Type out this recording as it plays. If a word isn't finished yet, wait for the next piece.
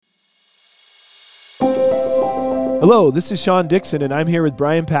Hello, this is Sean Dixon, and I'm here with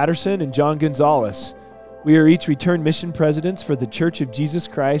Brian Patterson and John Gonzalez. We are each returned mission presidents for the Church of Jesus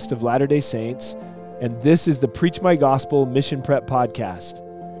Christ of Latter-day Saints, and this is the Preach My Gospel Mission Prep Podcast.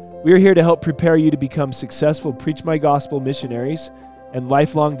 We are here to help prepare you to become successful Preach My Gospel missionaries and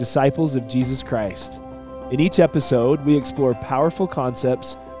lifelong disciples of Jesus Christ. In each episode, we explore powerful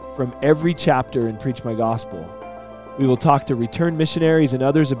concepts from every chapter in Preach My Gospel. We will talk to returned missionaries and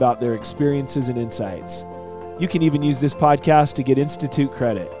others about their experiences and insights. You can even use this podcast to get Institute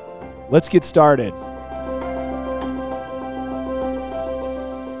credit. Let's get started.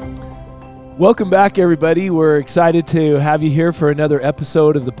 Welcome back, everybody. We're excited to have you here for another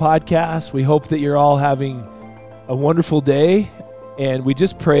episode of the podcast. We hope that you're all having a wonderful day, and we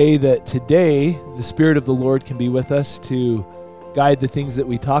just pray that today the Spirit of the Lord can be with us to guide the things that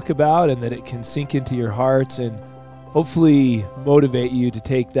we talk about, and that it can sink into your hearts and hopefully motivate you to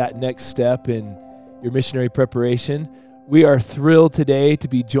take that next step in your missionary preparation. We are thrilled today to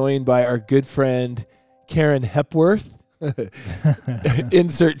be joined by our good friend, Karen Hepworth.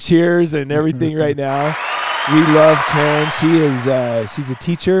 Insert cheers and everything right now. We love Karen. She's a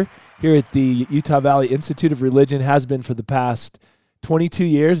teacher here at the Utah Valley Institute of Religion, has been for the past 22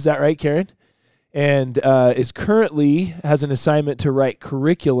 years. Is that right, Karen? And is currently has an assignment to write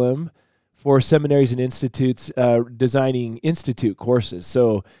curriculum for seminaries and institutes, designing institute courses.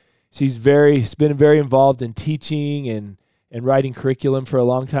 So she's been very involved in teaching and writing curriculum for a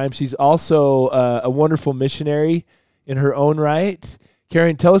long time. She's also a wonderful missionary in her own right.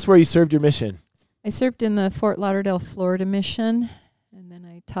 Karen, tell us where you served your mission. I served in the Fort Lauderdale, Florida mission, and then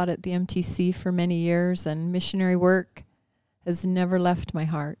I taught at the MTC for many years, and missionary work has never left my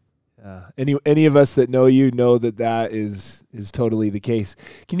heart. Any of us that know you know that is totally the case.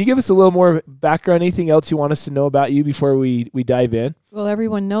 Can you give us a little more background, anything else you want us to know about you before we dive in? Well,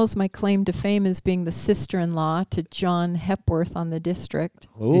 everyone knows my claim to fame is being the sister-in-law to John Hepworth on The District.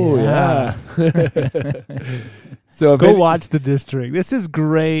 Oh, yeah. So go watch The District. This is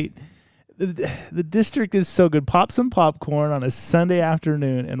great. The District is so good. Pop some popcorn on a Sunday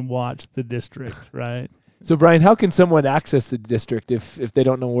afternoon and watch The District, right? So, Brian, how can someone access The District if they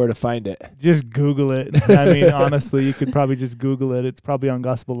don't know where to find it? Just Google it. I mean, honestly, you could probably just Google it. It's probably on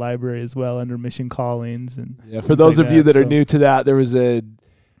Gospel Library as well under Mission Callings. And for those of you that are new to that, there was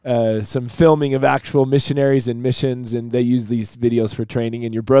some filming of actual missionaries and missions, and they use these videos for training,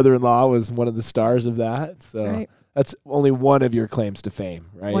 and your brother-in-law was one of the stars of that. So that's right. That's only one of your claims to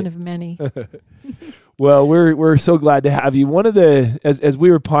fame, right? One of many. Well, we're so glad to have you. One of the, as we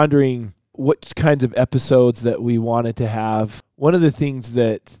were pondering what kinds of episodes that we wanted to have, one of the things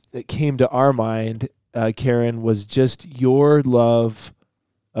that came to our mind, Karen, was just your love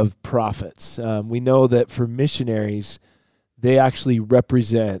of prophets. We know that for missionaries, they actually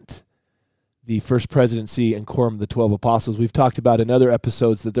represent the First Presidency and Quorum of the 12 Apostles. We've talked about in other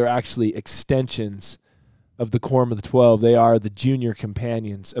episodes that they're actually extensions of the Quorum of the 12. They are the junior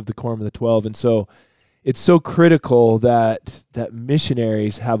companions of the Quorum of the 12. And so it's so critical that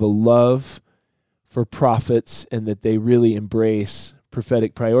missionaries have a love for prophets and that they really embrace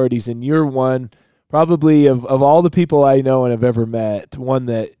prophetic priorities. And you're one, probably of all the people I know and have ever met, one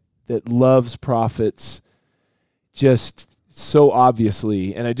that loves prophets just so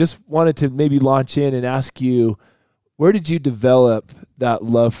obviously. And I just wanted to maybe launch in and ask you, where did you develop that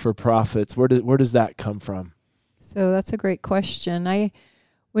love for prophets? Where does that come from? So that's a great question.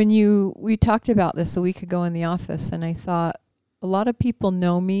 We talked about this a week ago in the office, and I thought a lot of people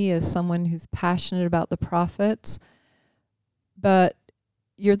know me as someone who's passionate about the prophets, but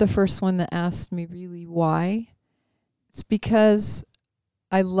you're the first one that asked me really why. It's because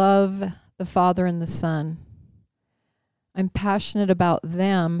I love the Father and the Son. I'm passionate about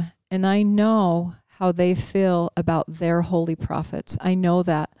them, and I know how they feel about their holy prophets. I know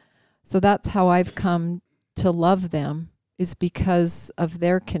that. So that's how I've come to love them, is because of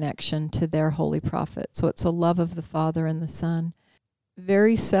their connection to their holy prophet. So it's a love of the Father and the Son.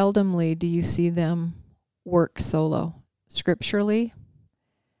 Very seldomly do you see them work solo. Scripturally,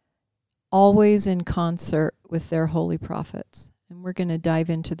 always in concert with their holy prophets. And we're going to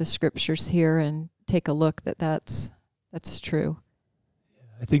dive into the scriptures here and take a look that's true.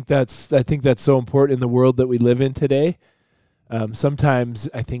 I think that's so important in the world that we live in today. Sometimes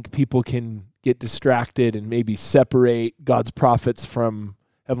I think people can get distracted and maybe separate God's prophets from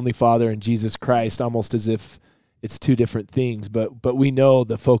Heavenly Father and Jesus Christ, almost as if it's two different things. But we know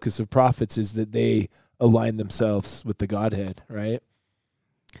the focus of prophets is that they align themselves with the Godhead, right?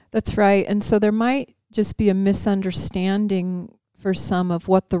 That's right. And so there might just be a misunderstanding for some of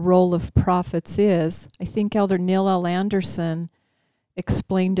what the role of prophets is. I think Elder Neil L. Anderson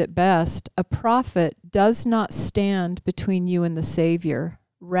explained it best. A prophet does not stand between you and the Savior.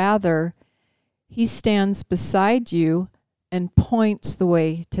 Rather, he stands beside you and points the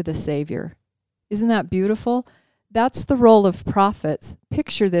way to the Savior. Isn't that beautiful? That's the role of prophets.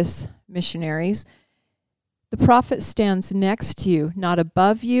 Picture this, missionaries. The prophet stands next to you, not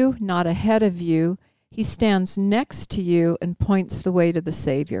above you, not ahead of you. He stands next to you and points the way to the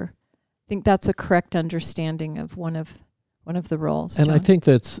Savior. I think that's a correct understanding of one of the roles. And John? I think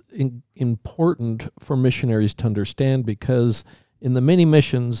that's important for missionaries to understand, because in the many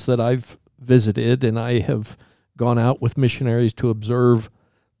missions that I've visited, and I have gone out with missionaries to observe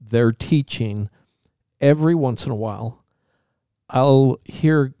their teaching, every once in a while I'll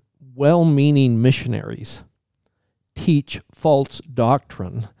hear well-meaning missionaries teach false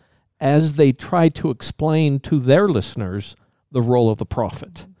doctrine as they try to explain to their listeners the role of the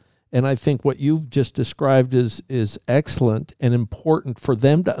prophet. And I think what you've just described is excellent and important for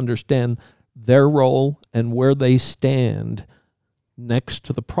them to understand their role and where they stand next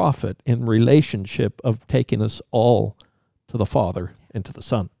to the prophet in relationship of taking us all to the Father and to the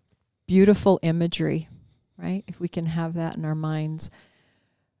Son. Beautiful imagery, right? If we can have that in our minds.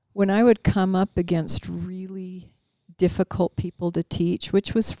 When I would come up against really difficult people to teach,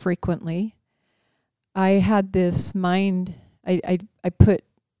 which was frequently, I had this mind, I put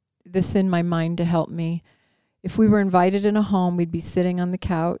this in my mind to help me. If we were invited in a home, we'd be sitting on the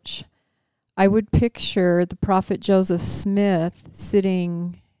couch. I would picture the prophet Joseph Smith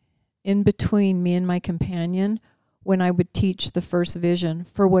sitting in between me and my companion when I would teach the first vision.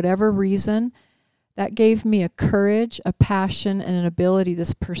 For whatever reason, that gave me a courage, a passion, and an ability,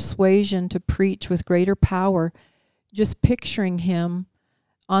 this persuasion to preach with greater power, just picturing him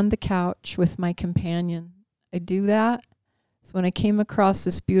on the couch with my companion. I do that. So when I came across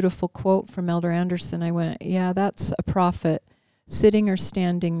this beautiful quote from Elder Anderson, I went, yeah, that's a prophet sitting or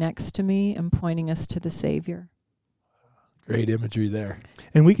standing next to me and pointing us to the Savior. Great imagery there.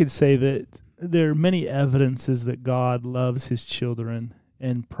 And we could say that there are many evidences that God loves his children,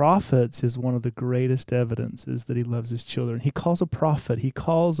 and prophets is one of the greatest evidences that he loves his children. He calls a prophet, he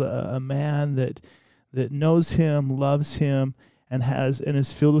calls a man that knows him, loves him, and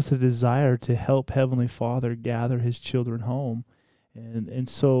is filled with a desire to help Heavenly Father gather his children home. And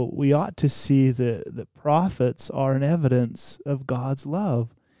so we ought to see that prophets are an evidence of God's love.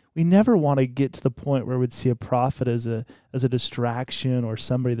 We never want to get to the point where we'd see a prophet as a distraction or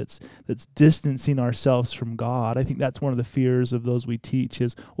somebody that's distancing ourselves from God. I think that's one of the fears of those we teach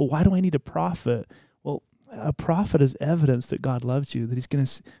is, well, why do I need a prophet? Well, a prophet is evidence that God loves you, that he's going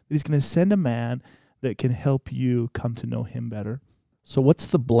to send a man that can help you come to know him better. So what's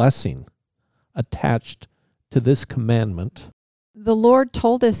the blessing attached to this commandment? The Lord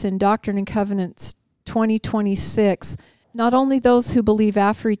told us in Doctrine and Covenants 20:26, not only those who believe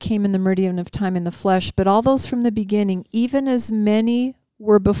after he came in the meridian of time in the flesh, but all those from the beginning, even as many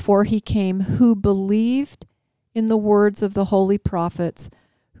were before he came, who believed in the words of the holy prophets,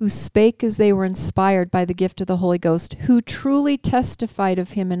 who spake as they were inspired by the gift of the Holy Ghost, who truly testified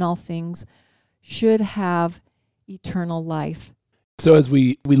of him in all things, should have eternal life. So as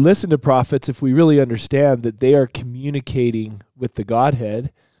we listen to prophets, if we really understand that they are communicating with the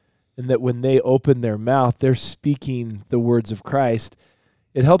Godhead, and that when they open their mouth, they're speaking the words of Christ,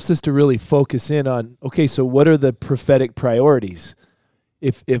 it helps us to really focus in on, okay, so what are the prophetic priorities?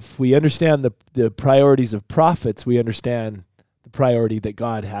 If we understand the priorities of prophets, we understand the priority that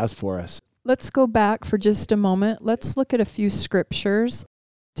God has for us. Let's go back for just a moment. Let's look at a few scriptures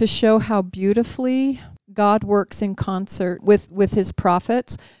to show how beautifully God works in concert with his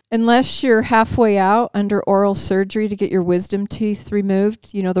prophets. Unless you're halfway out under oral surgery to get your wisdom teeth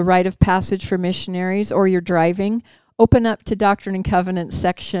removed, the rite of passage for missionaries, or you're driving, open up to Doctrine and Covenants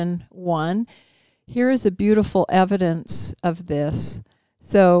section 1. Here is a beautiful evidence of this.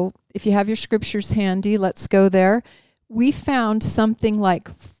 So if you have your scriptures handy, let's go there. We found something like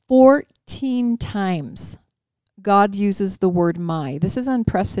 14 times God uses the word my. This is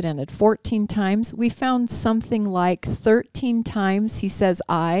unprecedented. 14 times. We found something like 13 times he says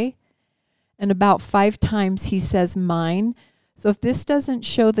I, and about 5 times he says mine. So if this doesn't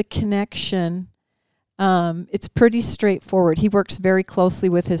show the connection, it's pretty straightforward. He works very closely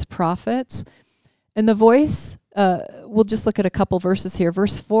with his prophets. And the voice, we'll just look at a couple verses here.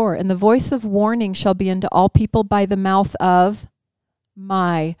 Verse 4, and the voice of warning shall be unto all people by the mouth of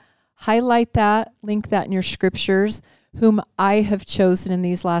my. Highlight that, link that in your scriptures, whom I have chosen in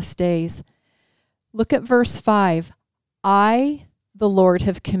these last days. Look at verse 5. I, the Lord,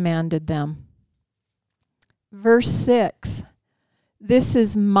 have commanded them. Verse 6. This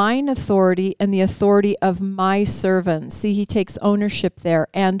is mine authority and the authority of my servants. See, he takes ownership there.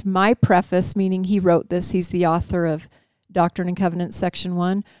 And my preface, meaning he wrote this, he's the author of Doctrine and Covenants, section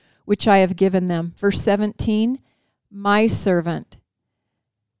 1, which I have given them. Verse 17, my servant.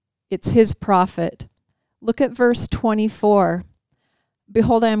 It's his prophet. Look at verse 24.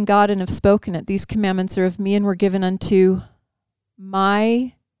 Behold, I am God and have spoken it. These commandments are of me and were given unto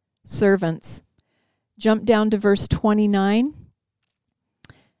my servants. Jump down to verse 29.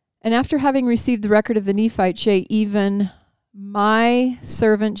 And after having received the record of the Nephites, yea, even my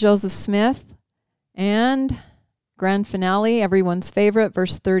servant Joseph Smith, and grand finale, everyone's favorite,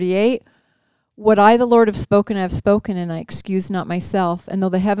 verse 38, what I, the Lord, have spoken, I have spoken, and I excuse not myself. And though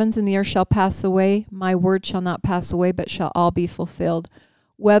the heavens and the earth shall pass away, my word shall not pass away, but shall all be fulfilled,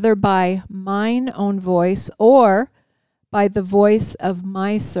 whether by mine own voice or by the voice of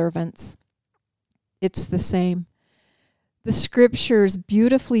my servants. It's the same. The scriptures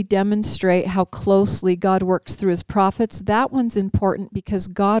beautifully demonstrate how closely God works through his prophets. That one's important because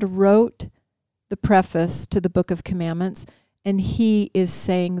God wrote the preface to the Book of Commandments, and he is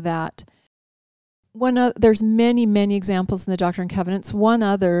saying that. There's many, many examples in the Doctrine and Covenants. One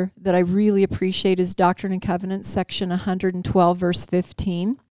other that I really appreciate is Doctrine and Covenants, section 112, verse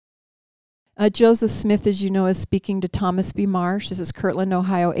 15. Joseph Smith, as you know, is speaking to Thomas B. Marsh. This is Kirtland,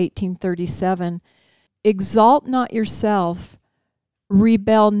 Ohio, 1837. Exalt not yourself,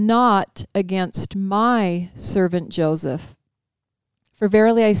 rebel not against my servant Joseph. For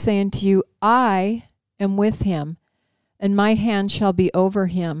verily I say unto you, I am with him, and my hand shall be over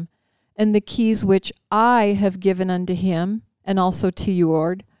him, and the keys which I have given unto him, and also to you,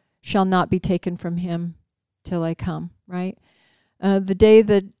 Lord, shall not be taken from him till I come, right? The day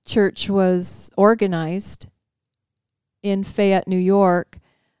the church was organized in Fayette, New York,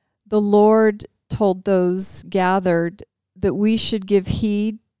 the Lord told those gathered that we should give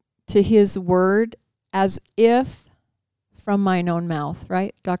heed to his word as if from mine own mouth,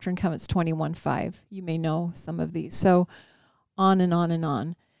 right? Doctrine and Covenants 21:5. You may know some of these. So on and on and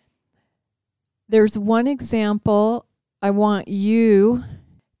on. There's one example I want you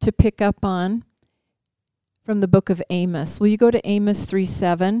to pick up on from the book of Amos. Will you go to Amos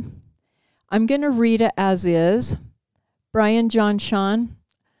 3:7? I'm going to read it as is. Brian, John, Sean,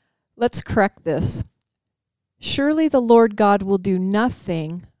 let's correct this. Surely the Lord God will do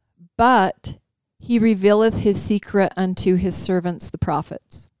nothing, but he revealeth his secret unto his servants, the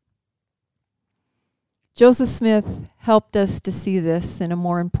prophets. Joseph Smith helped us to see this in a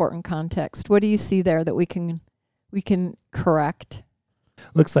more important context. What do you see there that we can correct?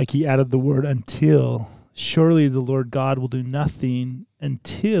 Looks like he added the word until. Surely the Lord God will do nothing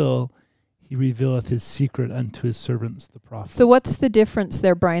until he revealeth his secret unto his servants, the prophets. So what's the difference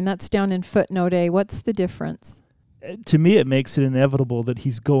there, Brian? That's down in footnote A. What's the difference? To me, it makes it inevitable that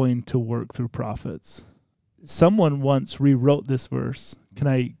he's going to work through prophets. Someone once rewrote this verse. Can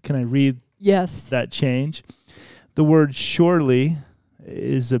I read Yes. that change? The word surely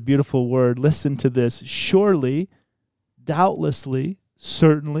is a beautiful word. Listen to this. Surely, doubtlessly,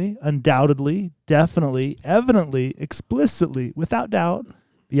 certainly, undoubtedly, definitely, evidently, explicitly, without doubt,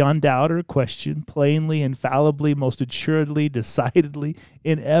 beyond doubt or question, plainly, infallibly, most assuredly, decidedly,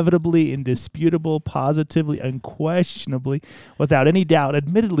 inevitably, indisputable, positively, unquestionably, without any doubt,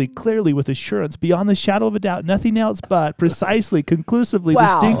 admittedly, clearly, with assurance, beyond the shadow of a doubt, nothing else but, precisely, conclusively,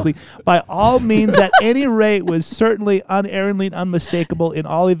 distinctly, by all means, at any rate, was certainly, unerringly, unmistakable, in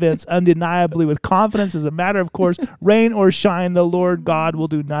all events, undeniably, with confidence, as a matter of course, rain or shine, the Lord God will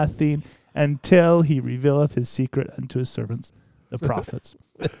do nothing until he revealeth his secret unto his servants, the prophets.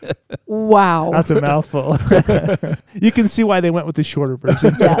 Wow. That's a mouthful. You can see why they went with the shorter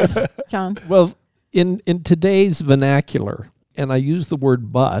version. Yes, John. Well, in today's vernacular, and I use the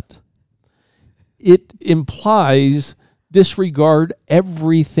word but, it implies disregard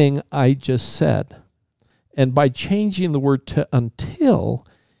everything I just said. And by changing the word to until,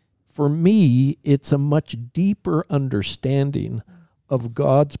 for me, it's a much deeper understanding of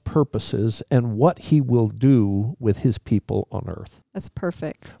God's purposes and what he will do with his people on earth. That's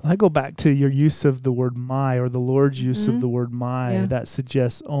perfect. I go back to your use of the word my, or the Lord's use of the word my. Yeah. That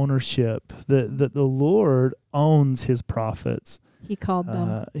suggests ownership. That the Lord owns his prophets. He called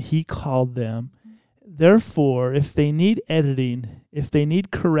them. He called them. Therefore, if they need editing, if they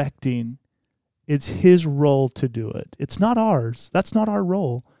need correcting, it's his role to do it. It's not ours. That's not our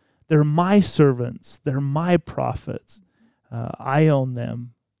role. They're my servants. They're my prophets. I own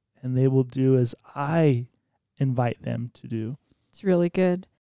them, and they will do as I invite them to do. It's really good.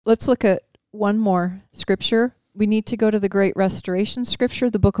 Let's look at one more scripture. We need to go to the Great Restoration scripture,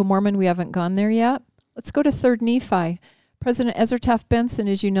 the Book of Mormon. We haven't gone there yet. Let's go to 3rd Nephi. President Ezra Taft Benson,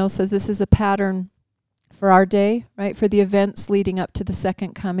 as you know, says this is a pattern for our day, right, for the events leading up to the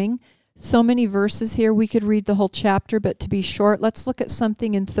second coming. So many verses here. We could read the whole chapter, but to be short, let's look at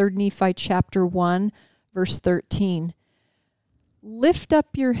something in 3 Nephi chapter 1, verse 13. Lift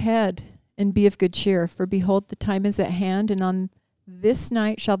up your head and be of good cheer, for behold, the time is at hand, and on this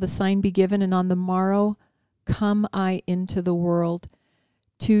night shall the sign be given, and on the morrow come I into the world,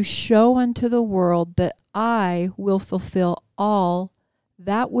 to show unto the world that I will fulfill all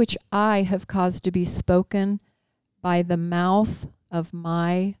that which I have caused to be spoken by the mouth of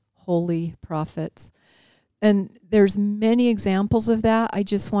my holy prophets. And there's many examples of that. I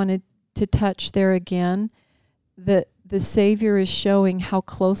just wanted to touch there again that the Savior is showing how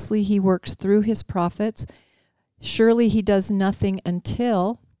closely he works through his prophets. Surely he does nothing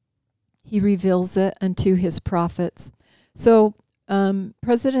until he reveals it unto his prophets. So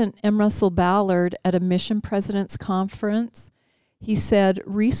President M. Russell Ballard at a Mission Presidents Conference, he said,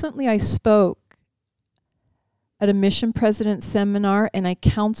 recently I spoke at a Mission Presidents Seminar and I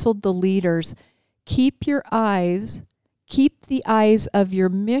counseled the leaders, keep the eyes of your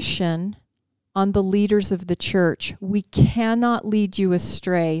mission on the leaders of the church. We cannot lead you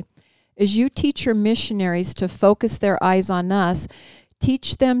astray. As you teach your missionaries to focus their eyes on us,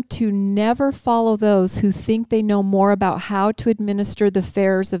 teach them to never follow those who think they know more about how to administer the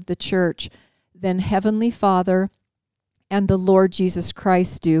affairs of the church than Heavenly Father and the Lord Jesus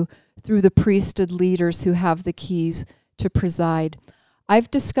Christ do through the priesthood leaders who have the keys to preside.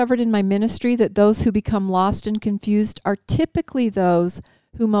 I've discovered in my ministry that those who become lost and confused are typically those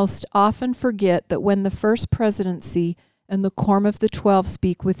who most often forget that when the first presidency and the Quorum of the 12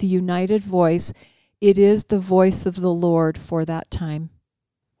 speak with a united voice, it is the voice of the Lord for that time.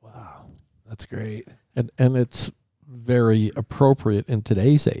 Wow, that's great. And it's very appropriate in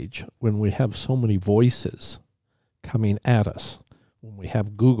today's age when we have so many voices coming at us, when we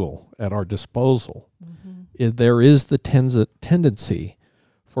have Google at our disposal. Mm-hmm. There is the tendency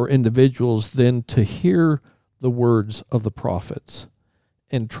for individuals then to hear the words of the prophets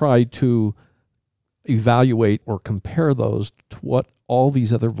and try to evaluate or compare those to what all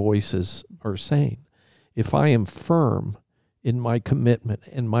these other voices are saying. If I am firm in my commitment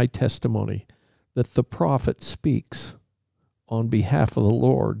and my testimony that the prophet speaks on behalf of the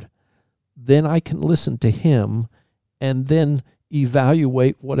Lord, then I can listen to him and then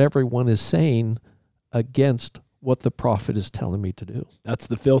evaluate what everyone is saying against what the prophet is telling me to do. That's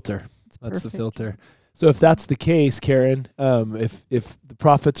the filter. That's perfect. The filter. So if that's the case, Karen, if the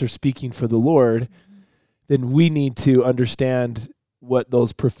prophets are speaking for the Lord, then we need to understand what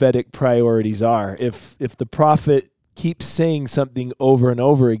those prophetic priorities are. If the prophet keeps saying something over and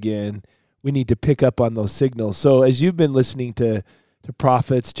over again, we need to pick up on those signals. So as you've been listening to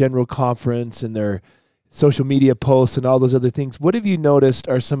prophets, General Conference, and their social media posts and all those other things, what have you noticed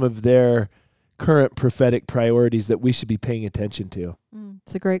are some of their current prophetic priorities that we should be paying attention to?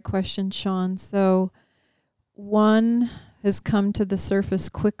 It's a great question, Sean. So one has come to the surface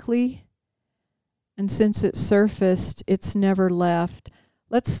quickly, and since it surfaced, it's never left.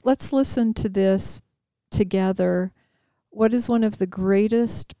 Let's listen to this together. What is one of the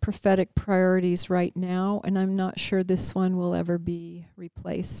greatest prophetic priorities right now? And I'm not sure this one will ever be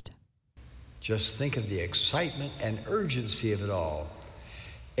replaced. Just think of the excitement and urgency of it all.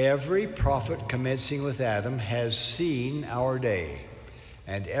 Every prophet commencing with Adam has seen our day,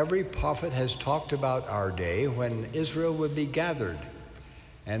 and every prophet has talked about our day when Israel would be gathered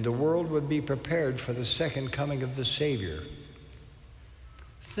and the world would be prepared for the second coming of the Savior.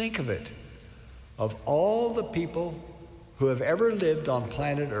 Think of it. Of all the people who have ever lived on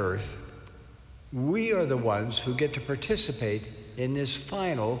planet Earth, we are the ones who get to participate in this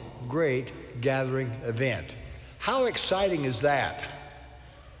final great gathering event. How exciting is that?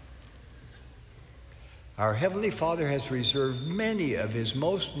 Our Heavenly Father has reserved many of His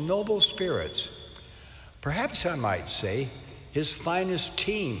most noble spirits, perhaps I might say, His finest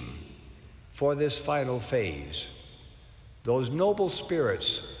team for this final phase. Those noble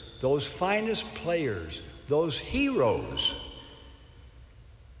spirits, those finest players, those heroes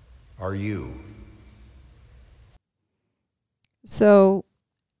are you. So,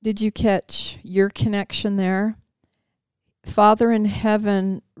 did you catch your connection there? Father in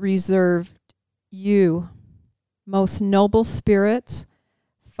heaven reserved you, most noble spirits,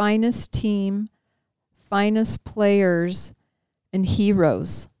 finest team, finest players, and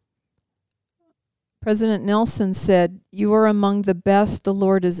heroes. President Nelson said, "You are among the best the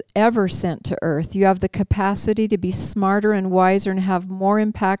Lord has ever sent to earth. You have the capacity to be smarter and wiser and have more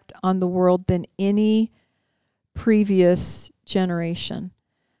impact on the world than any previous generation."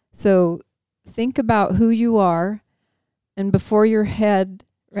 So think about who you are, and before your head,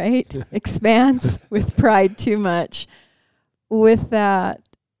 right, expands with pride too much, with that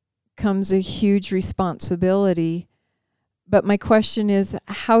comes a huge responsibility. But my question is,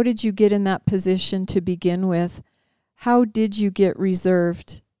 how did you get in that position to begin with? How did you get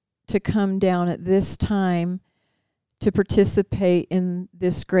reserved to come down at this time to participate in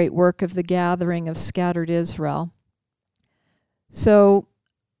this great work of the gathering of scattered Israel? So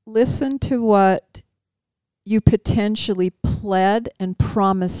listen to what you potentially pled and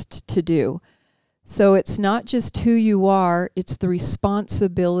promised to do. So it's not just who you are, it's the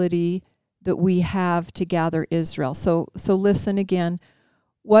responsibility that we have to gather Israel. So listen again.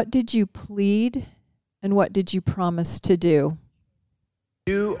 What did you plead and what did you promise to do?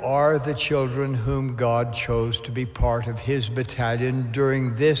 You are the children whom God chose to be part of his battalion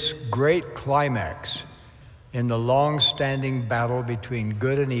during this great climax in the long-standing battle between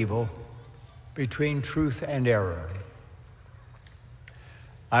good and evil, between truth and error.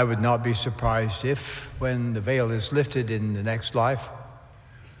 I would not be surprised if, when the veil is lifted in the next life,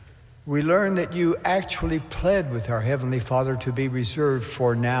 we learn that you actually pled with our Heavenly Father to be reserved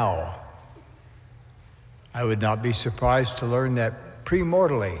for now. I would not be surprised to learn that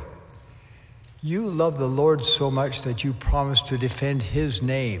premortally, you love the Lord so much that you promise to defend his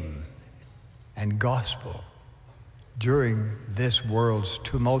name and gospel during this world's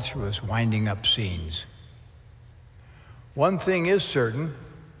tumultuous winding up scenes. One thing is certain,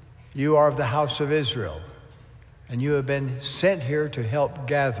 you are of the house of Israel, and you have been sent here to help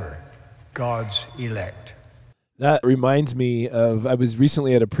gather God's elect. That reminds me of, I was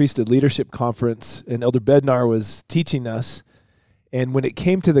recently at a priesthood leadership conference, and Elder Bednar was teaching us, and when it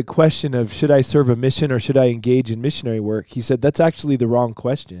came to the question of should I serve a mission or should I engage in missionary work, he said that's actually the wrong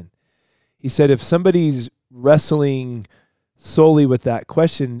question. He said if somebody's wrestling solely with that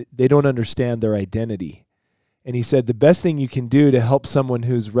question, they don't understand their identity. And he said the best thing you can do to help someone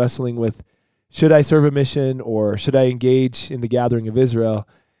who's wrestling with should I serve a mission or should I engage in the gathering of Israel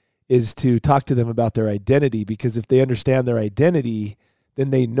is to talk to them about their identity, because if they understand their identity,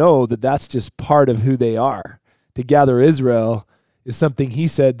 then they know that that's just part of who they are. To gather Israel is something he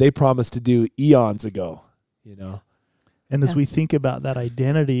said they promised to do eons ago, you know. And as we think about that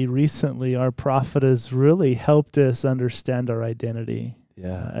identity, recently our prophet has really helped us understand our identity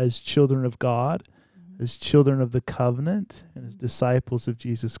as children of God, as children of the covenant, and as disciples of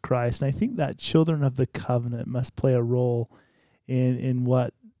Jesus Christ. And I think that children of the covenant must play a role in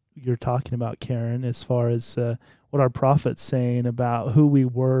what you're talking about, Karen, as far as what our prophet's saying about who we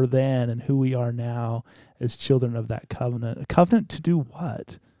were then and who we are now as children of that covenant. A covenant to do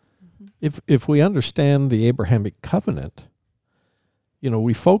what? If we understand the Abrahamic covenant,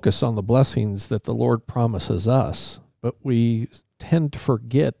 we focus on the blessings that the Lord promises us, but we tend to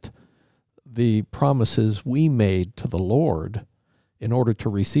forget the promises we made to the Lord in order to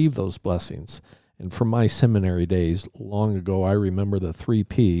receive those blessings. And from my seminary days long ago, I remember the 3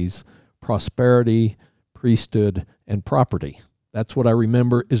 P's: prosperity, priesthood, and property. That's what I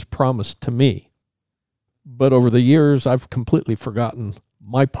remember is promised to me. But over the years, I've completely forgotten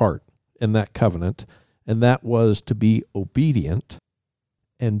my part in that covenant, and that was to be obedient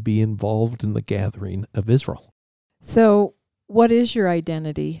and be involved in the gathering of Israel. So, what is your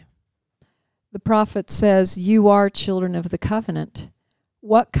identity? The prophet says you are children of the covenant.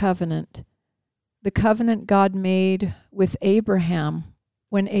 What covenant? The covenant God made with Abraham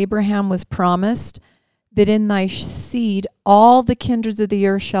when Abraham was promised that in thy seed all the kindreds of the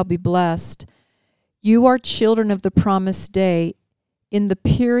earth shall be blessed. You are children of the promised day in the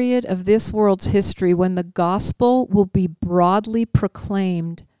period of this world's history when the gospel will be broadly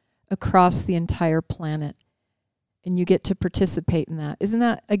proclaimed across the entire planet. And you get to participate in that. Isn't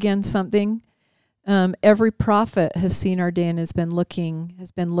that, again, something? Every prophet has seen our day and has been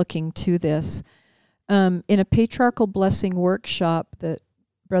looking to this. In a patriarchal blessing workshop that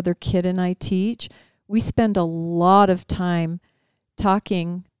Brother Kid and I teach, we spend a lot of time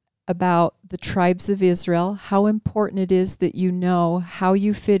talking about the tribes of Israel, how important it is that you know how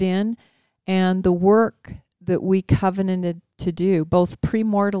you fit in, and the work that we covenanted to do, both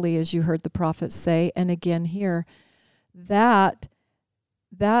premortally, as you heard the prophet say, and again here. That's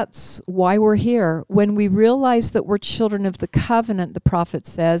why we're here. When we realize that we're children of the covenant, the prophet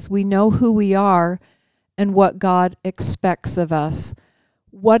says, we know who we are and what God expects of us.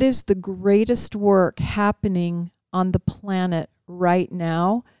 What is the greatest work happening on the planet right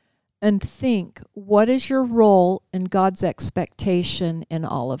now? And think, what is your role and God's expectation in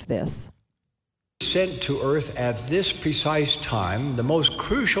all of this? Sent to earth at this precise time, the most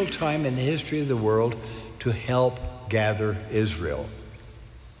crucial time in the history of the world, to help gather Israel.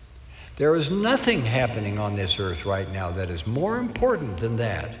 There is nothing happening on this earth right now that is more important than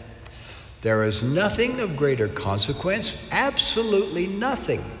that. There is nothing of greater consequence, absolutely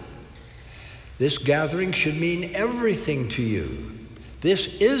nothing. This gathering should mean everything to you.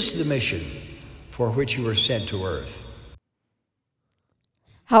 This is the mission for which you were sent to earth.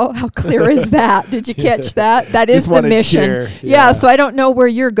 How clear is that? Did you catch that? That is Just the wanted mission. cheer. Yeah, so I don't know where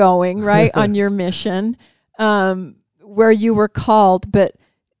you're going, right, on your mission, where you were called, but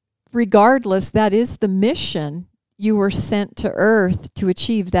regardless, that is the mission you were sent to earth to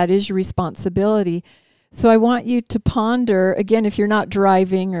achieve. That is your responsibility. So I want you to ponder, again, if you're not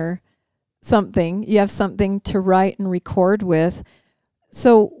driving or something, you have something to write and record with.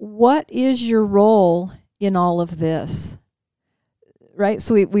 So what is your role in all of this? Right?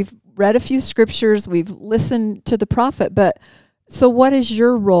 So we've read a few scriptures, we've listened to the prophet, but so what is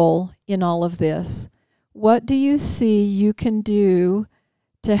your role in all of this? What do you see you can do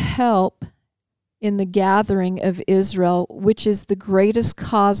to help in the gathering of Israel, which is the greatest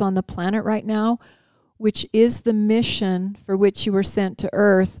cause on the planet right now, which is the mission for which you were sent to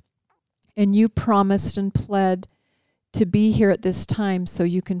earth, and you promised and pled to be here at this time so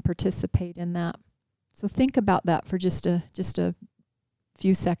you can participate in that. So think about that for just a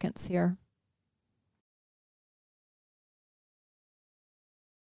few seconds here.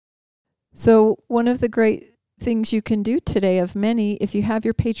 So one of the great things you can do today of many, if you have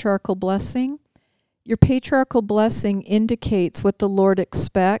your patriarchal blessing indicates what the Lord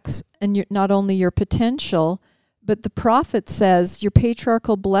expects, and not only your potential, but the prophet says your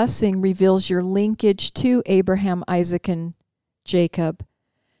patriarchal blessing reveals your linkage to Abraham, Isaac, and Jacob.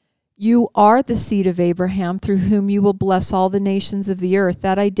 You are the seed of Abraham, through whom you will bless all the nations of the earth.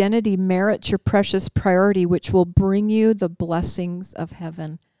 That identity merits your precious priority, which will bring you the blessings of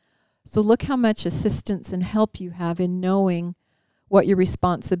heaven. So look how much assistance and help you have in knowing what your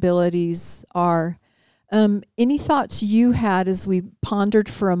responsibilities are. Any thoughts you had as we pondered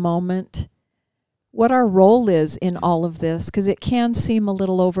for a moment what our role is in all of this? Because it can seem a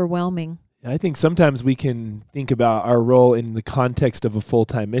little overwhelming. I think sometimes we can think about our role in the context of a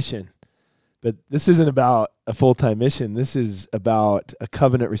full-time mission. But this isn't about a full-time mission. This is about a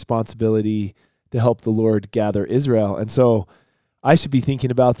covenant responsibility to help the Lord gather Israel. And so I should be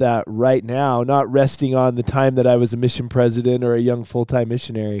thinking about that right now, not resting on the time that I was a mission president or a young full-time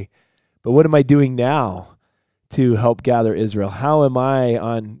missionary. But what am I doing now to help gather Israel? How am I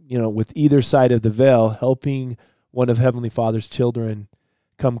with either side of the veil helping one of Heavenly Father's children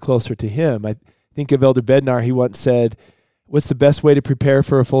come closer to Him? I think of Elder Bednar. He once said, what's the best way to prepare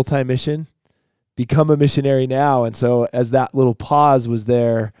for a full-time mission? Become a missionary now. And so as that little pause was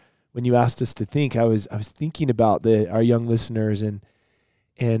there, when you asked us to think, I was thinking about our young listeners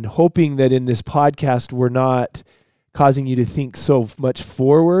and hoping that in this podcast we're not causing you to think so much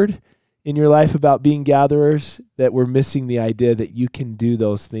forward in your life about being gatherers that we're missing the idea that you can do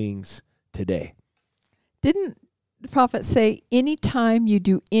those things today. Didn't the prophet say, anytime you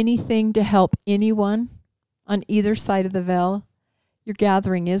do anything to help anyone on either side of the veil, you're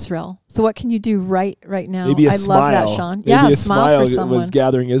gathering Israel. So what can you do right now? Maybe a I smile. love that, Sean. Maybe yeah, a smile for someone. was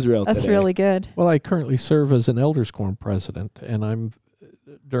gathering Israel That's today. really good. Well, I currently serve as an Elders Quorum president, and I'm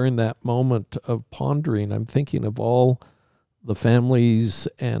during that moment of pondering, I'm thinking of all the families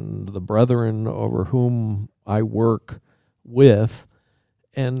and the brethren over whom I work with,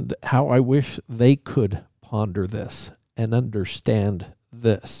 and how I wish they could ponder this and understand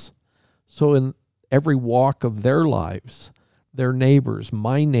this. So in every walk of their lives, their neighbors,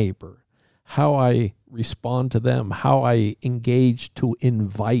 my neighbor, how I respond to them, how I engage to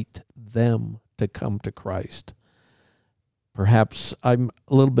invite them to come to Christ. Perhaps I'm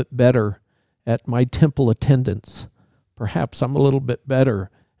a little bit better at my temple attendance. Perhaps I'm a little bit better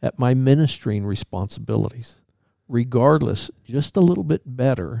at my ministering responsibilities. Regardless, just a little bit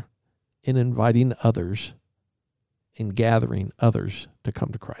better in inviting others and gathering others to come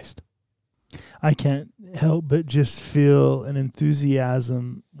to Christ. I can't help but just feel an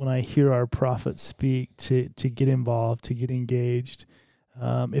enthusiasm when I hear our prophets speak to get involved, to get engaged.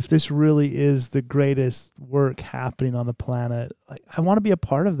 If this really is the greatest work happening on the planet, I want to be a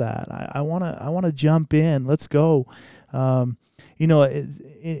part of that. I want to jump in. Let's go. There's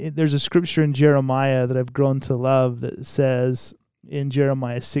a scripture in Jeremiah that I've grown to love that says in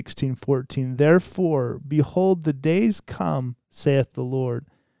Jeremiah 16:14, "Therefore, behold, the days come, saith the Lord,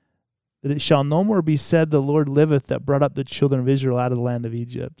 that it shall no more be said, the Lord liveth, that brought up the children of Israel out of the land of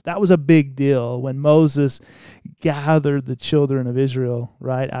Egypt." That was a big deal when Moses gathered the children of Israel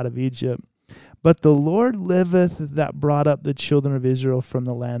right out of Egypt. "But the Lord liveth, that brought up the children of Israel from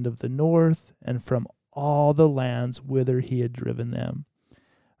the land of the north, and from all the lands whither he had driven them."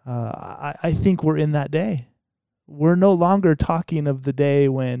 I think we're in that day. We're no longer talking of the day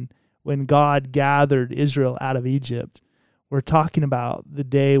when God gathered Israel out of Egypt. We're talking about the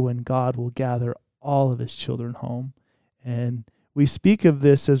day when God will gather all of his children home. And we speak of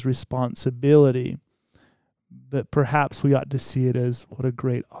this as responsibility, but perhaps we ought to see it as what a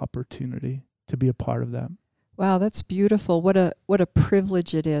great opportunity to be a part of that. Wow, that's beautiful. What a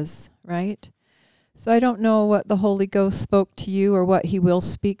privilege it is, right? So I don't know what the Holy Ghost spoke to you or what he will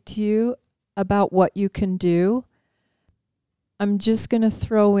speak to you about what you can do. I'm just going to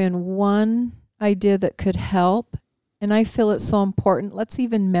throw in one idea that could help, and I feel it's so important. Let's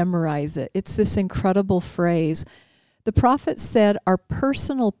even memorize it. It's this incredible phrase. The prophet said, our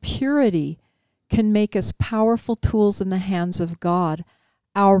personal purity can make us powerful tools in the hands of God.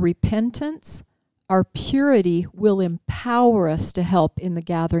 Our repentance, our purity will empower us to help in the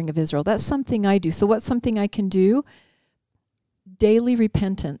gathering of Israel. That's something I do. So what's something I can do? Daily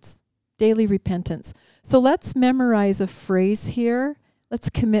repentance. Daily repentance. So let's memorize a phrase here. Let's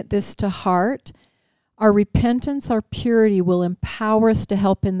commit this to heart. Our repentance, our purity will empower us to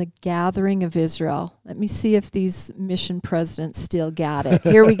help in the gathering of Israel. Let me see if these mission presidents still got it.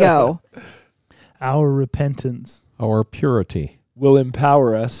 Here we go. Our repentance, our purity will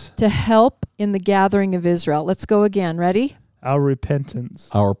empower us to help in the gathering of Israel. Let's go again. Ready? Our repentance,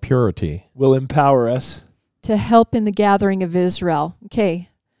 our purity will empower us to help in the gathering of Israel. Okay.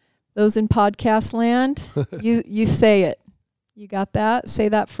 Those in podcast land, you say it. You got that? Say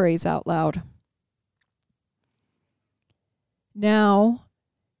that phrase out loud. Now,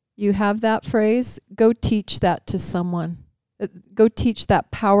 you have that phrase. Go teach that to someone. Go teach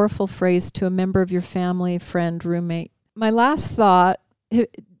that powerful phrase to a member of your family, friend, roommate. My last thought, I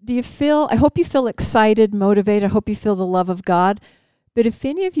hope you feel excited, motivated. I hope you feel the love of God. But if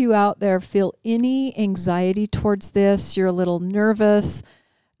any of you out there feel any anxiety towards this, you're a little nervous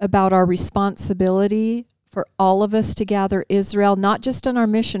about our responsibility for all of us to gather Israel, not just on our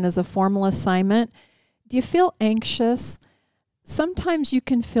mission as a formal assignment. Do you feel anxious? Sometimes you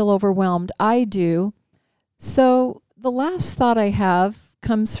can feel overwhelmed. I do. So the last thought I have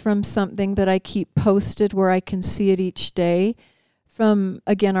comes from something that I keep posted where I can see it each day from,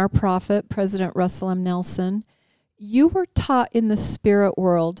 again, our prophet, President Russell M. Nelson. You were taught in the spirit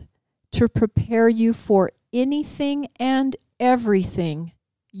world to prepare you for anything and everything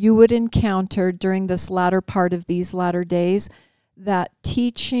you would encounter during this latter part of these latter days. That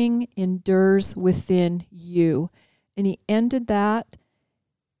teaching endures within you. And he ended that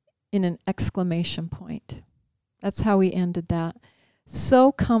in an exclamation point. That's how he ended that.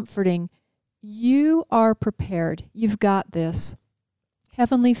 So comforting. You are prepared. You've got this.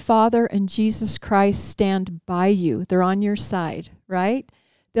 Heavenly Father and Jesus Christ stand by you. They're on your side, right?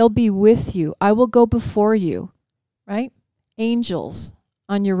 They'll be with you. I will go before you, right? Angels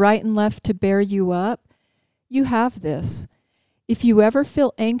on your right and left to bear you up. You have this. If you ever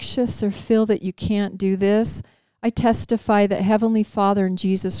feel anxious or feel that you can't do this, I testify that Heavenly Father and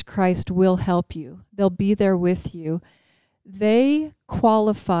Jesus Christ will help you. They'll be there with you. They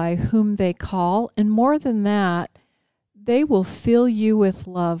qualify whom they call, and more than that, they will fill you with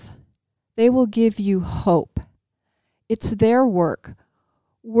love. They will give you hope. It's their work.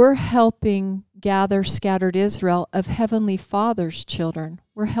 We're helping gather scattered Israel of Heavenly Father's children.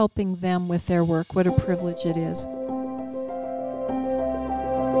 We're helping them with their work. What a privilege it is.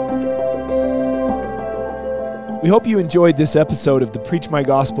 We hope you enjoyed this episode of the Preach My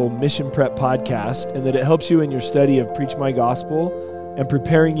Gospel Mission Prep Podcast and that it helps you in your study of Preach My Gospel and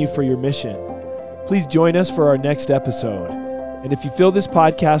preparing you for your mission. Please join us for our next episode. And if you feel this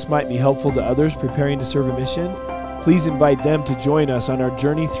podcast might be helpful to others preparing to serve a mission, please invite them to join us on our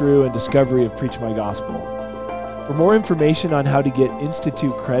journey through and discovery of Preach My Gospel. For more information on how to get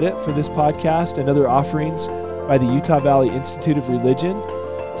Institute credit for this podcast and other offerings by the Utah Valley Institute of Religion,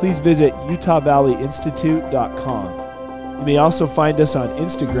 please visit utahvalleyinstitute.com. You may also find us on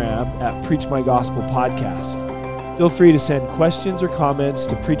Instagram at Preach My Gospel Podcast. Feel free to send questions or comments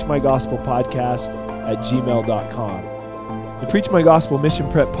to preachmygospelpodcast@gmail.com. The Preach My Gospel Mission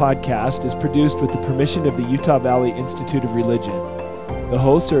Prep Podcast is produced with the permission of the Utah Valley Institute of Religion. The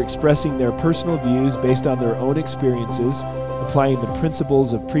hosts are expressing their personal views based on their own experiences, applying the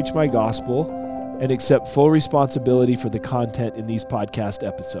principles of Preach My Gospel, and accept full responsibility for the content in these podcast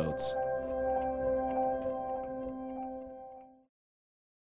episodes.